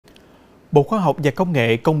Bộ Khoa học và Công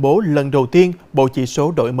nghệ công bố lần đầu tiên Bộ Chỉ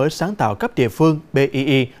số đổi mới sáng tạo cấp địa phương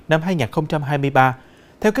BII năm 2023.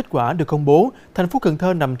 Theo kết quả được công bố, thành phố Cần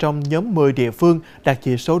Thơ nằm trong nhóm 10 địa phương đạt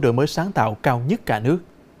chỉ số đổi mới sáng tạo cao nhất cả nước.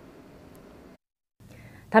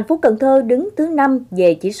 Thành phố Cần Thơ đứng thứ 5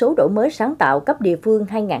 về chỉ số đổi mới sáng tạo cấp địa phương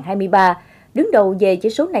 2023. Đứng đầu về chỉ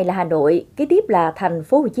số này là Hà Nội, kế tiếp là Thành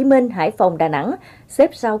phố Hồ Chí Minh, Hải Phòng, Đà Nẵng, xếp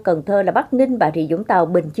sau Cần Thơ là Bắc Ninh, Bà Rịa Vũng Tàu,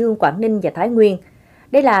 Bình Dương, Quảng Ninh và Thái Nguyên.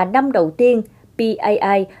 Đây là năm đầu tiên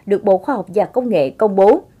BII được Bộ Khoa học và Công nghệ công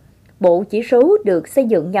bố. Bộ chỉ số được xây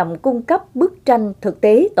dựng nhằm cung cấp bức tranh thực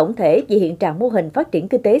tế tổng thể về hiện trạng mô hình phát triển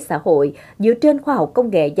kinh tế xã hội dựa trên khoa học công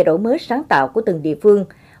nghệ và đổi mới sáng tạo của từng địa phương.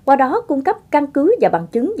 Qua đó cung cấp căn cứ và bằng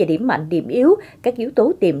chứng về điểm mạnh, điểm yếu, các yếu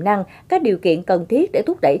tố tiềm năng, các điều kiện cần thiết để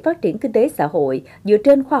thúc đẩy phát triển kinh tế xã hội dựa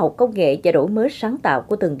trên khoa học công nghệ và đổi mới sáng tạo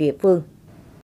của từng địa phương.